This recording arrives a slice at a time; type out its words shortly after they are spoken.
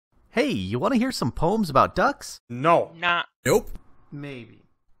Hey, you want to hear some poems about ducks? No. Nah. Nope. Maybe.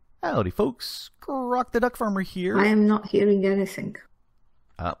 Howdy, folks. Grok the DuckFarmer here. I am not hearing anything.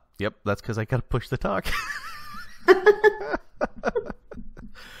 Yep, that's because I gotta push the talk.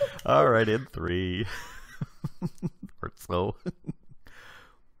 All right, in 3. Or so.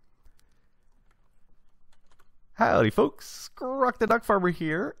 Howdy, folks. Grok the DuckFarmer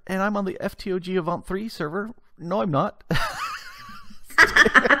here, and I'm on the FTOG Avant 3 server. No, I'm not.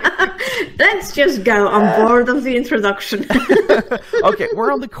 Let's just go. I'm bored of the introduction. Okay,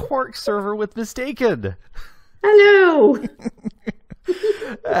 we're on the Quark server with Mistakin. Hello.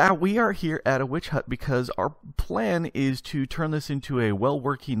 We are here at a witch hut because our plan is to turn this into a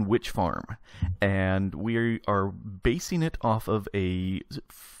well-working witch farm. And we are basing it off of a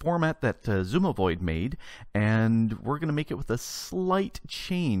format that Zumavoid made. And we're going to make it with a slight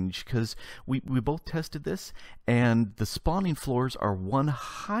change because we both tested this. And the spawning floors are one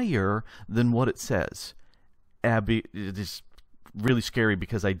higher than what it says. Abby, it is really scary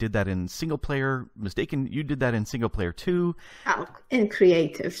because I did that in single player. Mistaken, you did that in single player too. Oh, in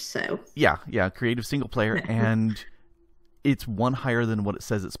creative, so. Yeah, creative single player, and it's one higher than what it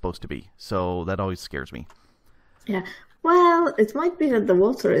says it's supposed to be. So that always scares me. Yeah. Well, it might be that the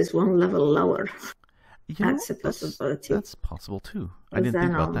water is one level lower. That's a possibility. That's possible too. I didn't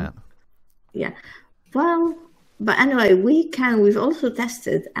think about that. Yeah. Well, but anyway, we've also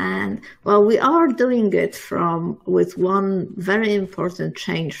tested, and well, we are doing it with one very important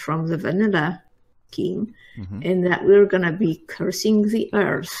change from the vanilla scheme, in that we're going to be cursing the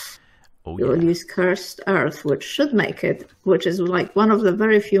earth. Oh, we will use cursed earth, which is like one of the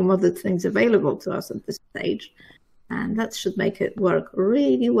very few modded things available to us at this stage. And that should make it work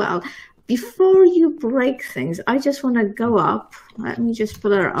really well. Before you break things, I just want to go up. Let me just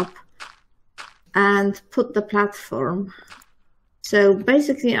put her up and put the platform. So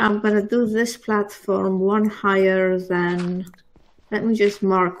basically, I'm going to do this platform one higher than... Let me just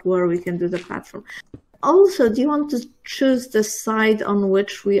mark where we can do the platform. Also, do you want to choose the side on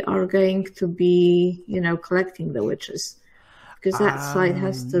which we are going to be, collecting the witches? Because that side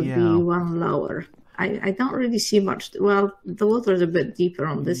has to be one lower. I don't really see much. Well, the water is a bit deeper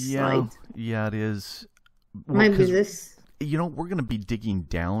on this side. Yeah, it is. Well, maybe this. We're going to be digging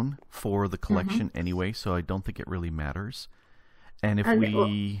down for the collection anyway, so I don't think it really matters. And if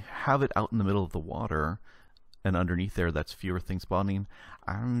we have it out in the middle of the water and underneath there, that's fewer things spawning.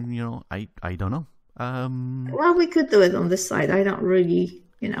 I don't know. Well, we could do it on this side. I don't really,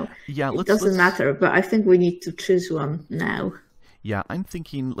 Yeah, it doesn't matter, but I think we need to choose one now. Yeah, I'm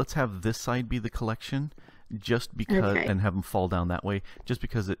thinking let's have this side be the collection, just because, and have them fall down that way, just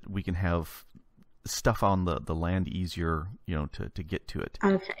because we can have stuff on the land easier, to get to it.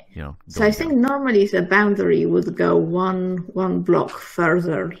 Okay. So I think normally the boundary would go one block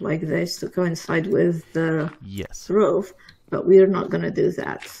further like this to coincide with the roof, but we're not going to do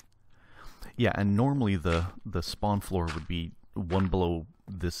that. Yeah, and normally the spawn floor would be one below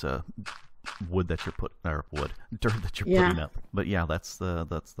this dirt that you're putting up. But yeah, that's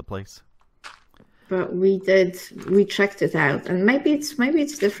the place. But we checked it out, and maybe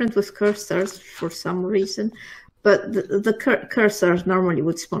it's different with cursors for some reason. But the cursors normally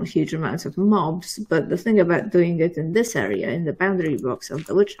would spawn huge amounts of mobs. But the thing about doing it in this area, in the boundary box of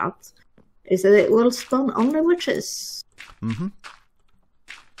the witch hut, is that it will spawn only witches.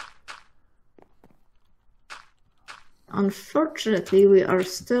 Unfortunately, we are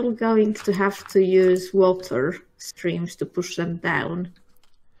still going to have to use water streams to push them down.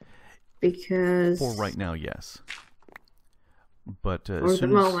 Because for right now, yes. But as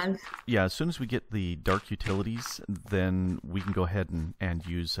soon as we get the dark utilities, then we can go ahead and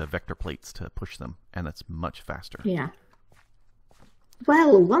use vector plates to push them, and that's much faster. Yeah.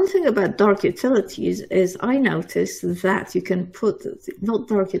 Well, one thing about dark utilities is I noticed that you can put, not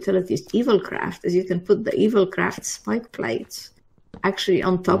dark utilities, Evilcraft, is you can put the Evilcraft spike plates actually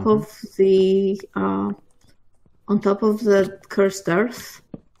on top of the cursed earth,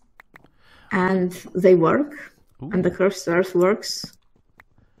 and they work. And the cursed earth works.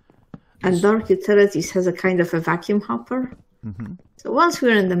 And dark utilities has a kind of a vacuum hopper. So once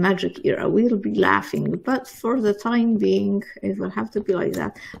we're in the magic era, we'll be laughing. But for the time being, it will have to be like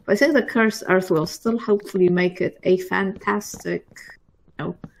that. But I think the cursed earth will still hopefully make it a fantastic...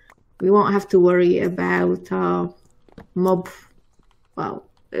 we won't have to worry about mob... Well,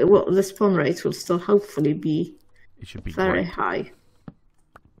 the spawn rates will still hopefully be, very high.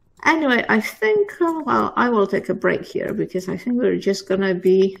 Anyway, I think, I will take a break here because I think we're just going to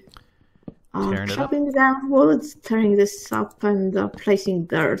be chopping down wood, tearing this up, and placing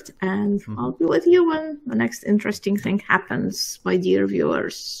dirt. And I'll be with you when the next interesting thing happens, my dear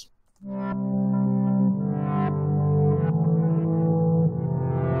viewers.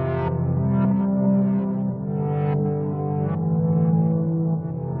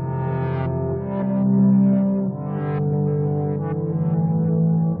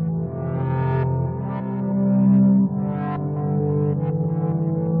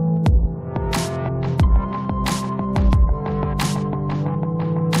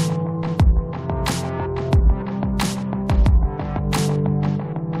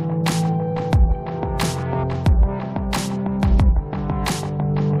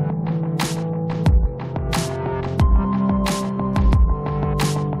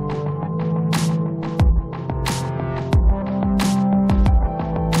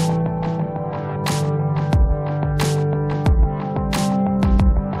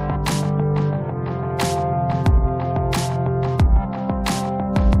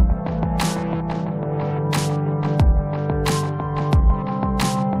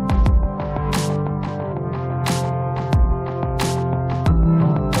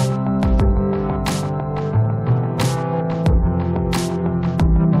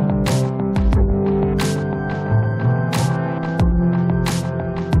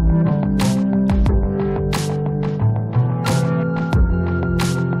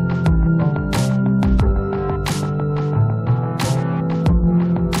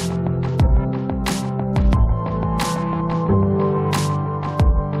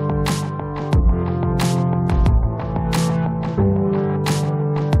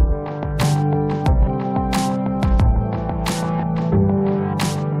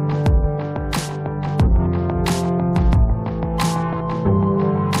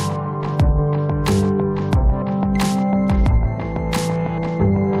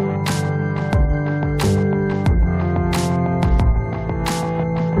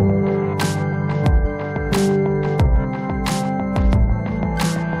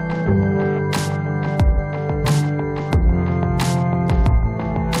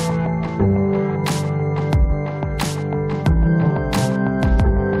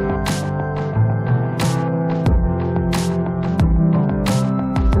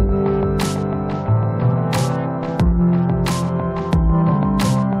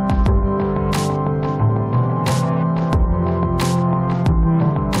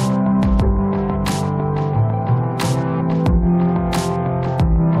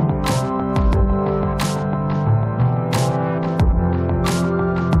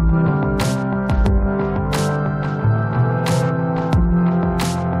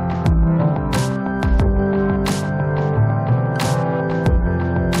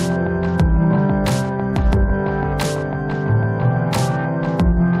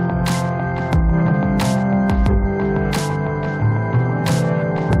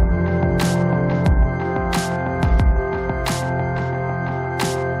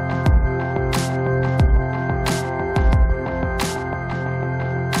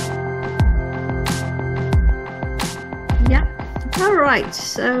 Right,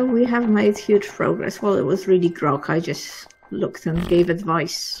 so we have made huge progress. Well, it was really Grok. I just looked and gave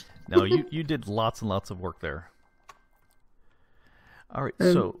advice. No, you did lots and lots of work there. All right,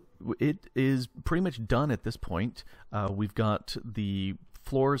 so it is pretty much done at this point. We've got the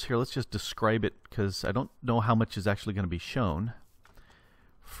floors here. Let's just describe it because I don't know how much is actually going to be shown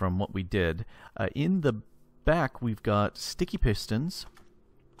from what we did. In the back, we've got sticky pistons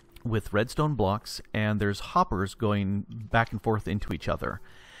with redstone blocks, and there's hoppers going back and forth into each other.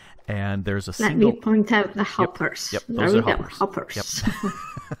 And there's a single... Let me point out the hoppers. Yep, those are hoppers. Hoppers.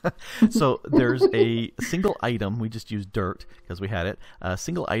 Yep. So there's a single item, we just used dirt because we had it, a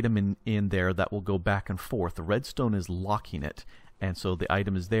single item in there that will go back and forth. The redstone is locking it, and so the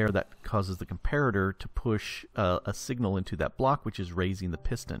item is there that causes the comparator to push a signal into that block, which is raising the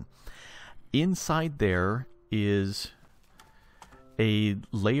piston. Inside there is a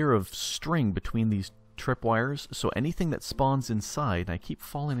layer of string between these tripwires, so anything that spawns inside, I keep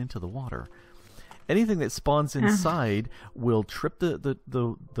falling into the water, anything that spawns inside will trip the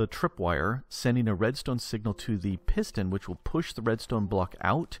tripwire, sending a redstone signal to the piston, which will push the redstone block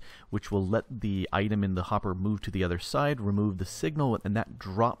out, which will let the item in the hopper move to the other side, remove the signal, and that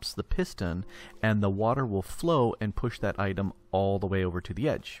drops the piston, and the water will flow and push that item all the way over to the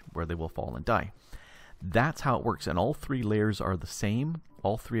edge, where they will fall and die. That's how it works, and all three layers are the same.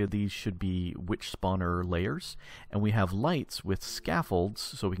 All three of these should be witch spawner layers, and we have lights with scaffolds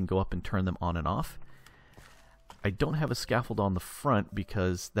so we can go up and turn them on and off. I don't have a scaffold on the front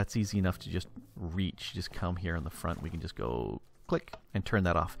because that's easy enough to just reach. Just come here in the front, we can just go click and turn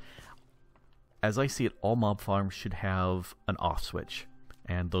that off. As I see it, all mob farms should have an off switch,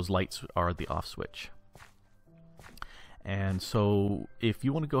 and those lights are the off switch. And so if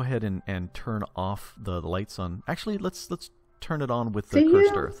you want to go ahead and turn off the lights on... Actually, let's turn it on with the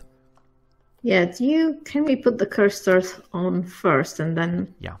cursed earth. Yeah, can we put the cursed earth on first and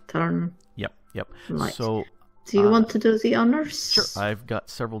then turn Yep. light? So do you want to do the honors? Sure. I've got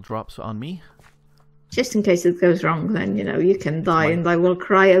several drops on me. Just in case it goes wrong, then, you can die and I will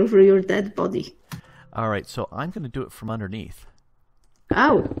cry over your dead body. All right, so I'm going to do it from underneath.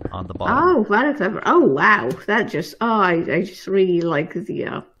 Oh. On the bottom. Oh, very clever. Oh, wow. That just... Oh, I just really like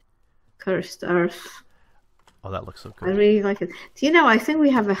the cursed earth. Oh, that looks so good. I really like it. Do you know, I think we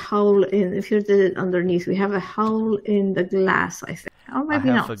have a hole in... If you did it underneath, we have a hole in the glass, I think. Or maybe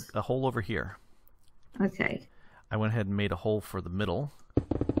not. I have a hole over here. Okay. I went ahead and made a hole for the middle.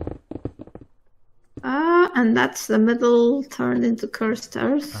 And that's the middle turned into cursed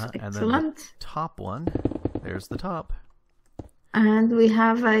earth. Excellent. And then the top one. There's the top. And we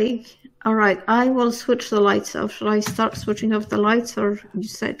have a... All right, I will switch the lights off. Shall I start switching off the lights, or you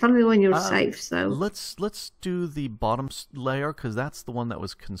say? Tell me when you're safe. So let's do the bottom layer because that's the one that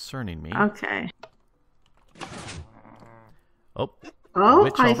was concerning me. Okay. Oh,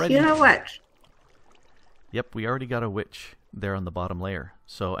 I hear a witch. Yep, we already got a witch there on the bottom layer.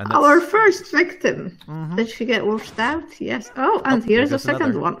 So and our first victim. Did she get washed out? Yes. Oh, and here's the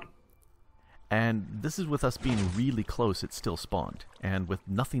second one. And this is with us being really close, it still spawned. And with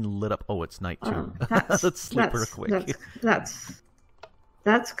nothing lit up... Oh, it's night too. Let's sleep real quick.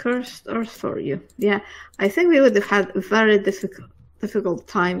 That's cursed earth for you. Yeah, I think we would have had a very difficult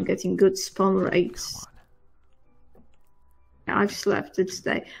time getting good spawn rates. Yeah, I've slept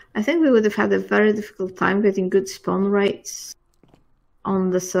today. I think we would have had a very difficult time getting good spawn rates on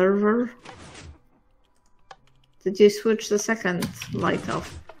the server. Did you switch the second light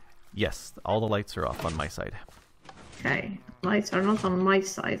off? Yes, all the lights are off on my side. Okay, lights are not on my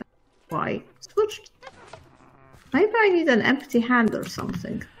side. Why? Switched. Maybe I need an empty hand or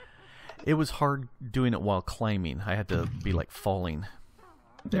something. It was hard doing it while climbing. I had to be like falling.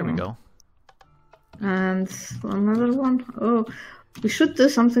 There we go. And another one. Oh, we should do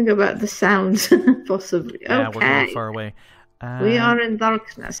something about the sound, possibly. Yeah, okay. We're going far away. We are in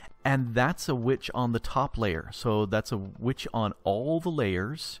darkness. And that's a witch on the top layer. So that's a witch on all the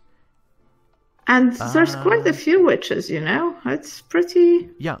layers. And there's quite a few witches, It's pretty...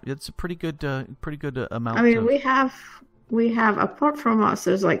 Yeah, it's a pretty good amount. I mean, we have, apart from us,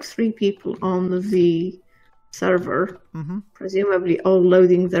 there's like 3 people on the server, presumably all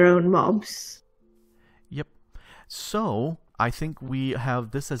loading their own mobs. Yep. So, I think we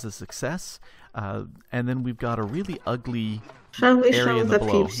have this as a success, and then we've got a really ugly Shall we area show in the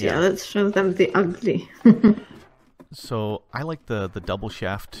below. peeps? Yeah, let's show them the ugly. So, I like the double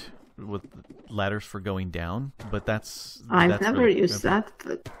shaft with ladders for going down, but I've never used that,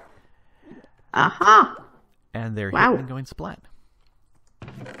 but... Aha! And they're hitting and going splat.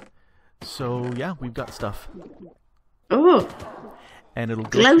 So, yeah, we've got stuff. Oh! And it'll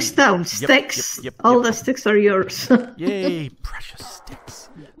go glowstone sticks. Yep. All the sticks are yours. Yay, precious sticks.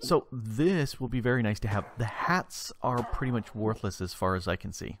 So this will be very nice to have. The hats are pretty much worthless as far as I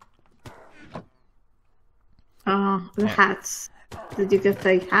can see. The hats. Did you get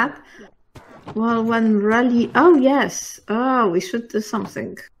a hat? Well, when rally... Oh, yes. Oh, we should do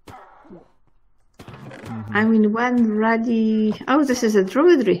something. I mean, when ready... Oh, this is a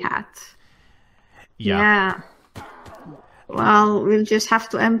druidry hat. Yeah. Well, we'll just have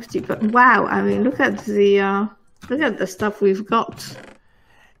to empty. But wow, I mean, look at the stuff we've got.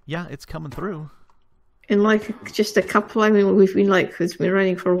 Yeah, it's coming through. In like just a couple. I mean, it's been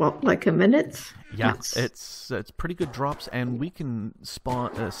running for what, like a minute? Yeah, it's pretty good drops, and we can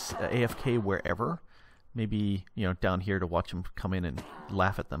spawn AFK wherever. Maybe down here to watch them come in and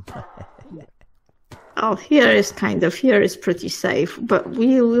laugh at them. Oh, here is pretty safe, but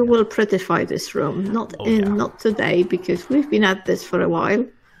we will prettify this room. Not today, because we've been at this for a while.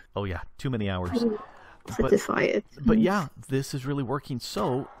 Oh yeah, too many hours. Prettify it. But yeah, this is really working.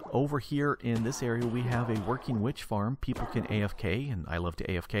 So over here in this area, we have a working witch farm. People can AFK, and I love to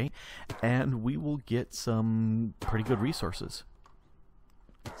AFK, and we will get some pretty good resources.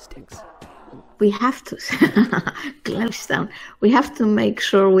 Sticks. We have to glowstone. We have to make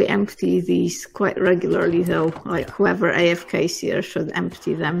sure we empty these quite regularly, though. Like whoever AFKs here should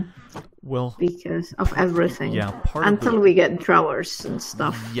empty them. Well, because of everything. Yeah, until we get drawers and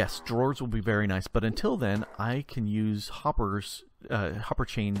stuff. Yes, drawers will be very nice. But until then, I can use hopper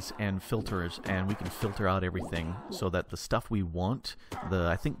chains and filters, and we can filter out everything so that the stuff we want.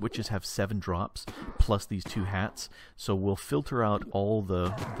 I think witches have 7 drops plus these 2 hats, so we'll filter out all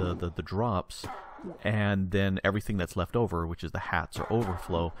the drops, and then everything that's left over, which is the hats or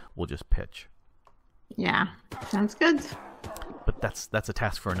overflow, we'll just pitch. Yeah, sounds good. But that's a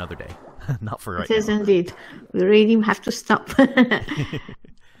task for another day, not for right It is now. indeed. We really have to stop.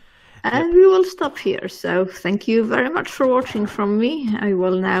 And we will stop here. So thank you very much for watching from me. I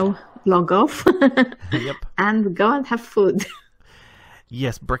will now log off Yep. and go and have food.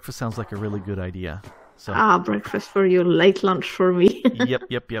 Yes, breakfast sounds like a really good idea. So. Breakfast for you, late lunch for me. Yep.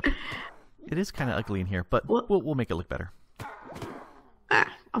 It is kind of ugly in here, but we'll make it look better.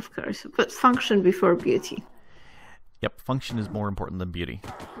 Of course, but function before beauty. Yep, function is more important than beauty.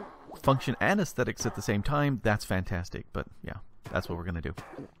 Function and aesthetics at the same time, that's fantastic. But yeah, that's what we're going to do.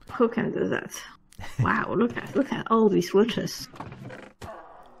 Who can do that? Wow, look at all these witches.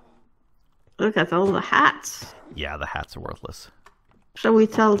 Look at all the hats. Yeah, the hats are worthless. Shall we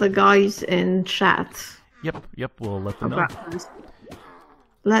tell the guys in chat? Yep, we'll let them know.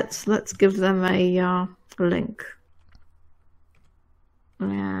 Let's give them a link.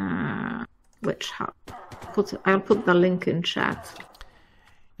 Which hat? I'll put the link in chat.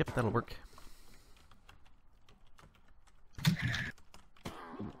 Yep, that'll work.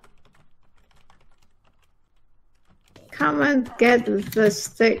 Come and get the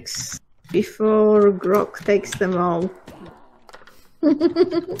sticks before Grok takes them all.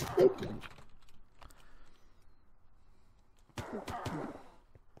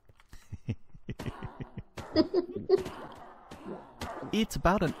 It's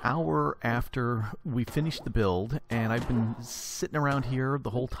about an hour after we finished the build, and I've been sitting around here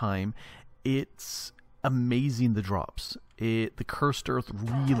the whole time. It's amazing, the drops. The cursed earth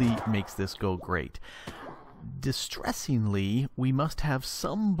really makes this go great. Distressingly, we must have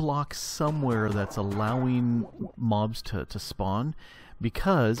some block somewhere that's allowing mobs to spawn,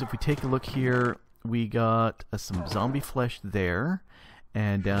 because if we take a look here, we got some zombie flesh there,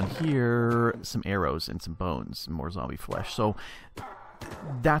 and down here some arrows and some bones and more zombie flesh. So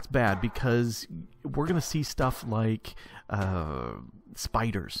that's bad, because we're gonna see stuff like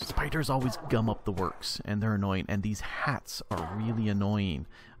spiders. Spiders always gum up the works, and they're annoying, and these hats are really annoying.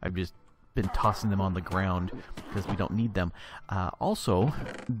 I've just been tossing them on the ground because we don't need them. Also,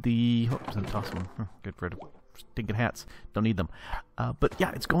 I'm tossing them. Get rid of stinking hats. Don't need them. But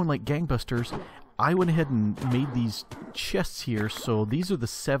yeah, it's going like gangbusters. I went ahead and made these chests here. So these are the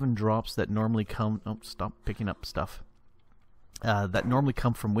 7 drops that normally come. Oh, stop picking up stuff. That normally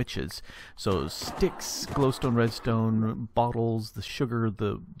come from witches. So sticks, glowstone, redstone, bottles, the sugar,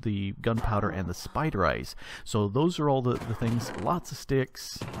 the gunpowder, and the spider eyes. So those are all the things. Lots of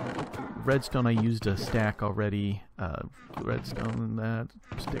sticks. Redstone I used a stack already. Redstone,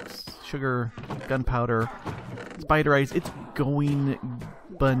 sticks, sugar, gunpowder, spider eyes. It's going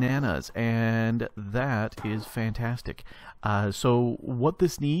bananas, and that is fantastic. So what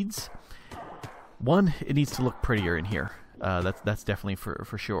this needs, one, it needs to look prettier in here. That's definitely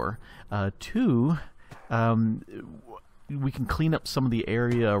for sure. 2, we can clean up some of the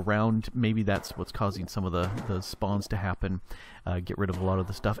area around. Maybe that's what's causing some of the spawns to happen. Get rid of a lot of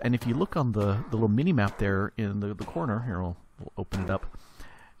the stuff. And if you look on the little mini map there in the corner, here we'll open it up.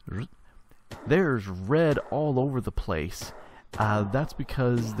 There's red all over the place. That's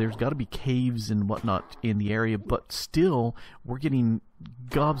because there's got to be caves and whatnot in the area, but still we're getting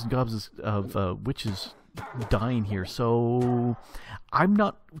gobs and gobs of witches dying here, so I'm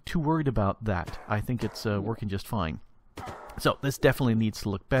not too worried about that. I think it's working just fine. So this definitely needs to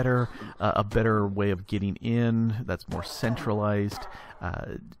look better, a better way of getting in that's more centralized,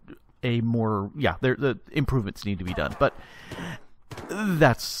 the improvements need to be done, but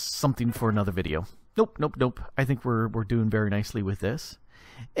that's something for another video. Nope. I think we're doing very nicely with this.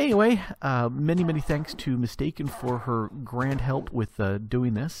 Anyway, many thanks to Mistakin for her grand help with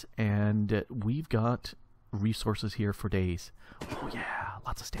doing this, and we've got resources here for days. Oh yeah,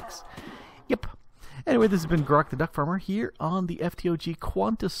 lots of sticks. Yep. Anyway, this has been Grok the DuckFarmer here on the FTOG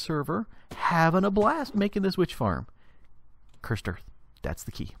Quantus server, having a blast making this witch farm. Cursed Earth, that's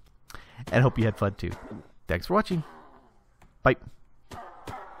the key. And I hope you had fun too. Thanks for watching. Bye.